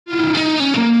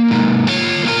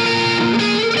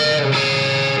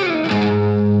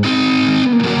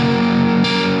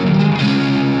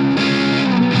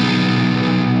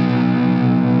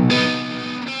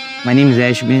My name is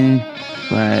Ashwin,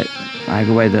 but I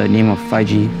go by the name of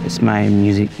Fudgy. It's my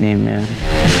music name, yeah.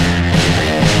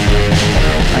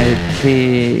 I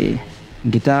play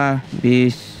guitar,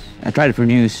 bass. I try to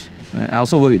produce. I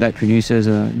also work with like producers.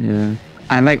 Yeah.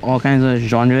 I like all kinds of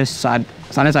genres.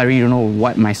 Sometimes I really don't know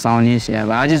what my sound is, yeah,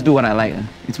 but I just do what I like.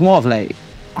 It's more of like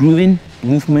grooving,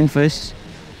 movement first.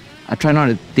 I try not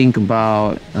to think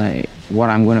about like what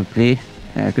I'm gonna play,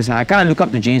 because I kind of look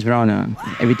up to James Brown.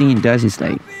 Everything he does is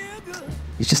like,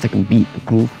 it's just like a beat, a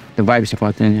groove. The vibe is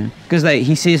important, yeah. Because like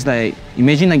he says like,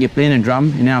 imagine like you're playing a drum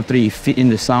and then after you fit in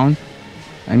the sound,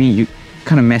 I mean you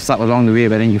kind of mess up along the way,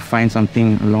 but then you find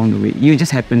something along the way. It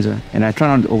just happens, and I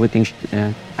try not to overthink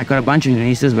shit. I got a bunch of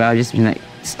releases, but I've just been like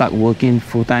stuck working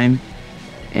full time,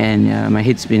 and my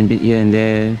head's been a bit here and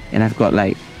there, and I've got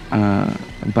like a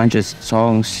bunch of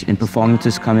songs and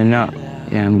performances coming up.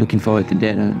 Yeah, I'm looking forward to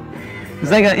that.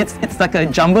 It's like a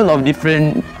jumble of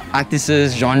different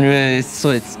artists, genres, so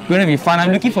it's gonna be fun.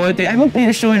 I'm looking forward to it. I haven't played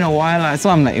a show in a while, so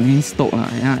I'm like really stoked.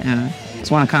 Yeah. Just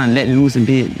want to kind of let loose a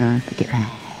bit. Okay.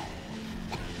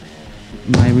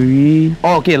 Library.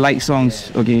 Oh, okay, like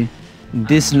songs. Okay.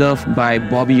 This Love by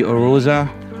Bobby Oroza,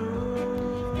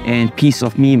 and Piece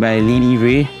of Me by Lady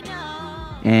Ray,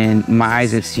 and My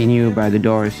Eyes Have Seen You by The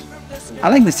Doors. I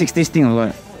like the 60s thing a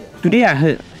lot. Today I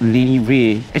heard Lady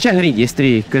Ray. Actually I heard it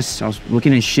yesterday because I was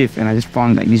working a shift and I just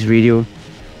found like this radio.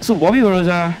 So Bobby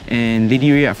Oroza and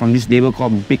Lady Ray are from this label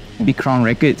called Big Crown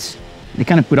Records. They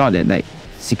kind of put out that like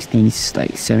 60s,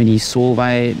 like 70s soul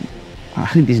vibe. I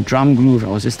heard this drum groove. I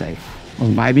was just like, I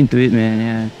was vibing to it, man.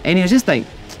 Yeah. And it was just like,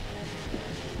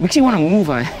 makes you want to move.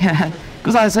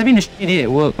 Because I was having a shitty day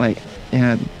at work, like,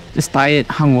 yeah, just tired,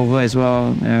 hungover as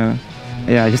well.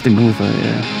 Yeah, just the groove.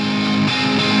 Yeah.